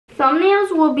Thumbnails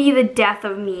will be the death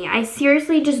of me. I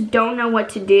seriously just don't know what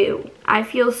to do. I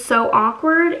feel so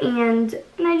awkward and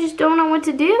I just don't know what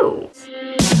to do.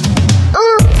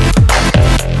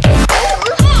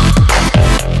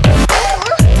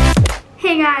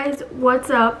 Hey guys,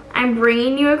 what's up? I'm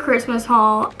bringing you a Christmas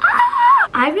haul.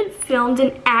 I haven't filmed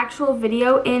an actual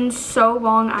video in so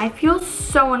long. I feel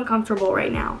so uncomfortable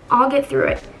right now. I'll get through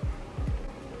it.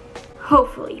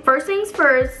 Hopefully. First things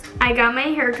first, I got my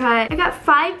hair cut. I got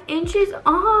 5 inches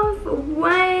off.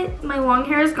 What? My long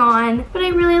hair is gone, but I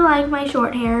really like my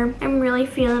short hair. I'm really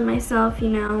feeling myself, you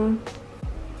know.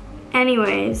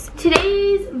 Anyways,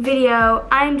 today's video,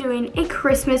 I'm doing a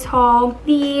Christmas haul.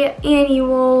 The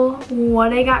annual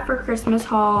what I got for Christmas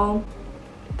haul.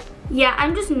 Yeah,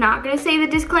 I'm just not gonna say the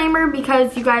disclaimer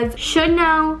because you guys should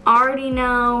know, already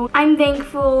know. I'm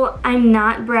thankful, I'm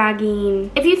not bragging.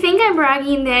 If you think I'm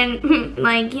bragging, then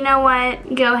like, you know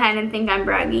what? Go ahead and think I'm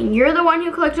bragging. You're the one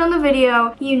who clicked on the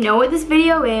video. You know what this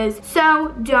video is,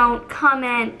 so don't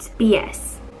comment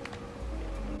BS.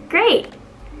 Great.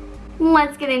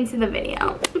 Let's get into the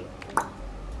video.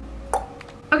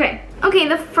 Okay,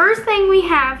 the first thing we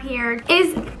have here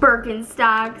is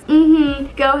Birkenstocks.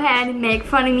 Go ahead and make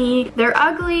fun of me. They're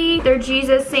ugly, they're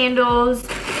Jesus sandals.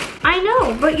 I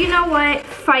know, but you know what?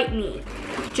 Fight me.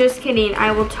 Just kidding,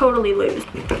 I will totally lose.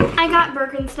 I got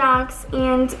Birkenstocks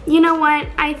and you know what?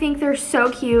 I think they're so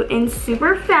cute and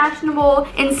super fashionable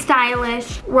and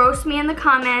stylish. Roast me in the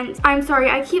comments. I'm sorry,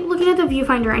 I keep looking at the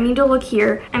viewfinder. I need to look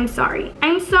here. I'm sorry.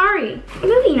 I'm sorry.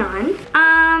 Moving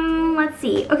on. Let's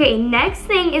see. Okay, next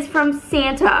thing is from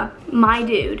Santa, my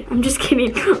dude. I'm just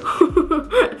kidding.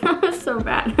 That was so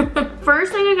bad.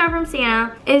 First thing I got from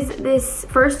Santa is this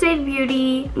First Aid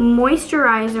Beauty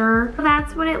moisturizer.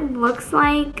 That's what it looks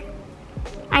like.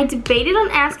 I debated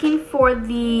on asking for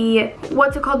the,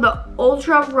 what's it called, the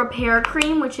Ultra Repair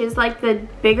Cream, which is like the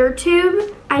bigger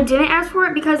tube. I didn't ask for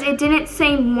it because it didn't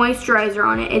say moisturizer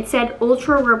on it. It said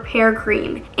Ultra Repair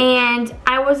Cream. And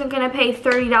I wasn't gonna pay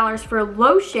 $30 for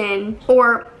lotion,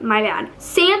 or my bad,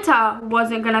 Santa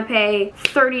wasn't gonna pay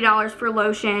 $30 for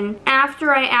lotion.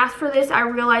 After I asked for this, I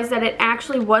realized that it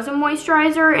actually was a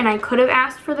moisturizer and I could have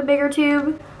asked for the bigger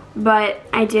tube, but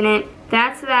I didn't.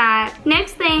 That's that.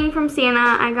 Next thing from Santa,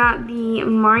 I got the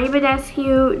Mario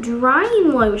Badescu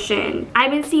drying lotion.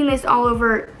 I've been seeing this all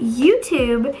over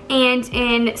YouTube and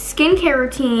in skincare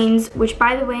routines, which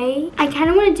by the way, I kind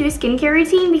of want to do a skincare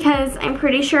routine because I'm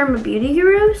pretty sure I'm a beauty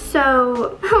guru,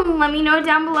 so let me know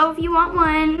down below if you want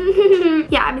one.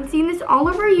 Yeah, I've been seeing this all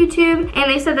over YouTube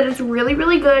and they said that it's really,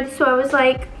 really good, so I was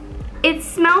like, it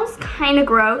smells kind of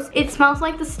gross. It smells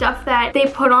like the stuff that they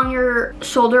put on your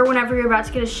shoulder whenever you're about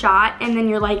to get a shot and then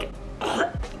you're like,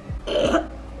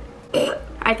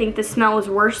 I think the smell is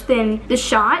worse than the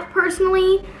shot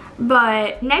personally.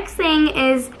 But next thing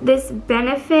is this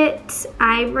Benefit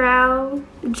eyebrow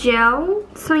gel.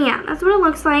 So yeah, that's what it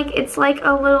looks like. It's like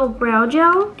a little brow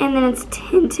gel and then it's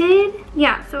tinted.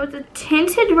 Yeah, so it's a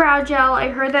tinted brow gel. I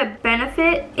heard that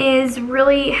Benefit has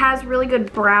really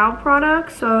good brow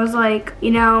products. So I was like,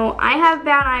 you know, I have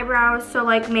bad eyebrows, so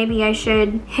like maybe I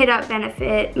should hit up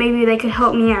Benefit. Maybe they could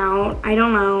help me out. I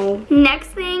don't know. Next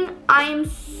thing I am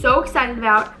so excited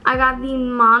about, I got the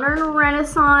Modern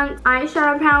Renaissance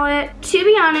eyeshadow palette. To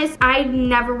be honest, I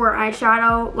never wear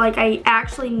eyeshadow. Like, I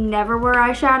actually never wear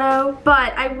eyeshadow,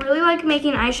 but I really like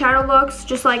making eyeshadow looks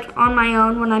just like on my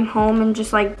own when I'm home and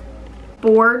just like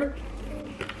bored.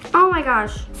 Oh my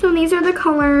gosh. So these are the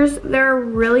colors. They're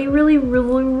really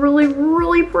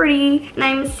pretty and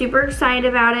I'm super excited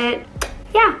about it.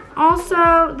 Yeah,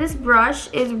 also this brush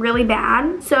is really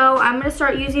bad, so I'm gonna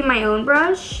start using my own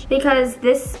brush because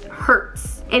this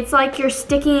hurts. It's like you're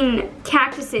sticking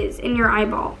cactuses in your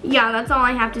eyeball. Yeah, that's all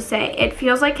I have to say. It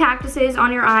feels like cactuses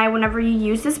on your eye whenever you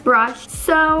use this brush,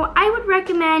 so I would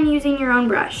recommend using your own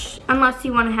brush unless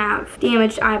you want to have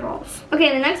damaged eyeballs.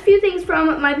 Okay, the next few things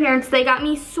from my parents, they got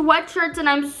me sweatshirts and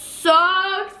I'm so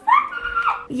excited.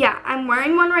 Yeah, I'm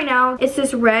wearing one right now. It's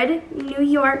this red New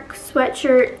York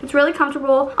sweatshirt. It's really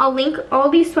comfortable. I'll link all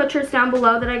these sweatshirts down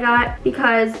below that I got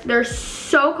because they're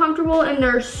so comfortable and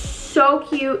they're so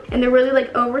cute and they're really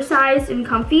like oversized and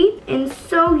comfy. And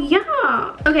so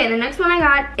yeah. Okay, the next one I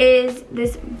got is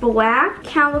this black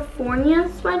California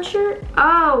sweatshirt.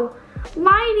 Oh,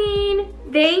 lighting.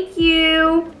 Thank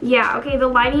you. Yeah, okay, the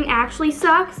lighting actually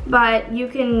sucks, but you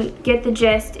can get the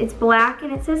gist. It's black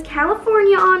and it says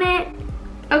California on it.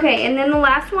 Okay, and then the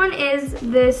last one is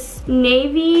this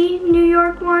navy New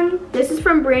York one. This is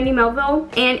from Brandy Melville,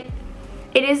 and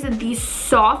it is the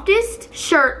softest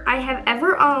shirt I have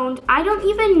ever owned. I don't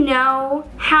even know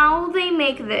how they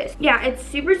make this. Yeah, it's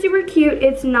super cute.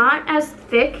 It's not as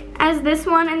thick as this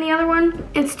one and the other one,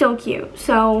 it's still cute,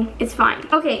 so it's fine.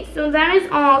 Okay, so that is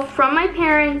all from my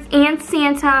parents and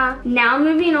Santa. Now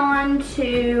moving on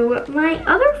to my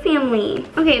other family.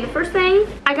 Okay, the first thing,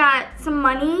 I got some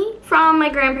money from my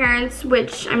grandparents,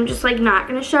 which I'm just like not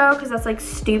gonna show because that's like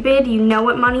stupid. You know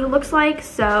what money looks like.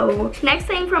 So next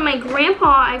thing from my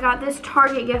grandpa, I got this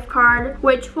Target gift card,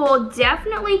 which will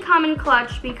definitely come in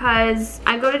clutch because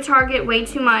I go to Target way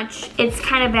too much. It's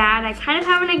kind of bad. I kind of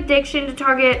have an addiction to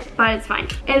Target, but it's fine.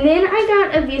 And then I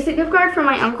got a Visa gift card from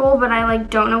my uncle, but I like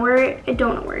don't know where it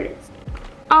is.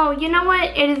 Oh, you know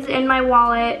what? It is in my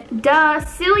wallet. Duh,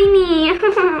 silly me.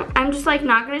 I'm just like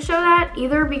not gonna show that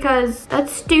either because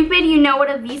that's stupid. You know what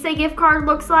a Visa gift card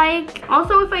looks like.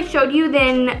 Also, if I showed you,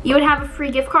 then you would have a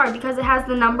free gift card because it has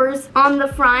the numbers on the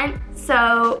front.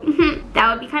 So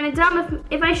that would be kind of dumb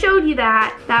if I showed you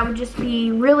that. That would just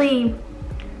be really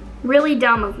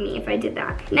dumb of me if I did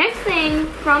that. Next thing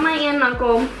from my aunt and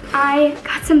uncle, I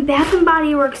got some Bath and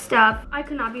Body Works stuff. I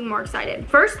could not be more excited.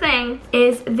 First thing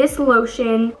is this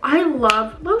lotion. I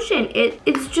love lotion.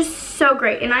 It's just so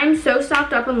great, and I'm so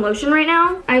stocked up on lotion right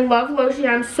now. I love lotion.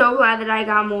 I'm so glad that I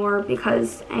got more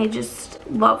because I just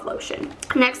love lotion.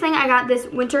 Next thing, I got this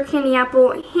Winter Candy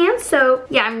Apple hand soap.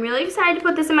 Yeah, I'm really excited to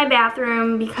put this in my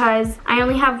bathroom because I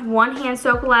only have one hand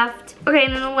soap left. Okay,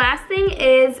 and then the last thing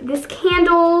is this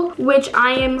candle, which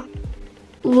I am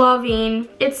loving.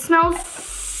 It smells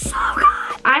so good.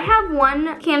 I have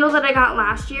one candle that I got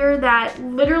last year that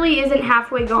literally isn't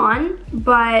halfway gone,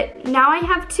 but now I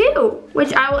have two,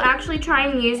 which I will actually try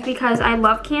and use because I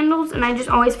love candles and I just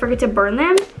always forget to burn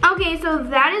them. Okay, so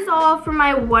that is all for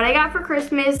my what I got for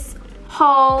Christmas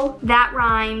haul. That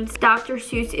rhymes. Dr.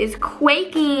 Seuss is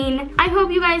quaking. I hope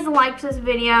you guys liked this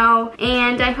video,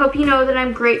 and I hope you know that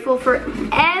I'm grateful for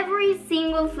every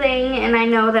single thing, and I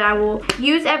know that I will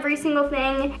use every single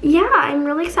thing. Yeah, I'm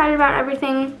really excited about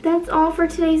everything. That's all for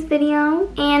today's video,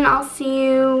 and I'll see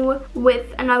you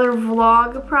with another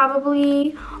vlog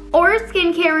probably, or a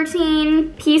skincare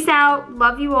routine. Peace out.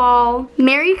 Love you all.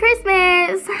 Merry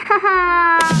Christmas.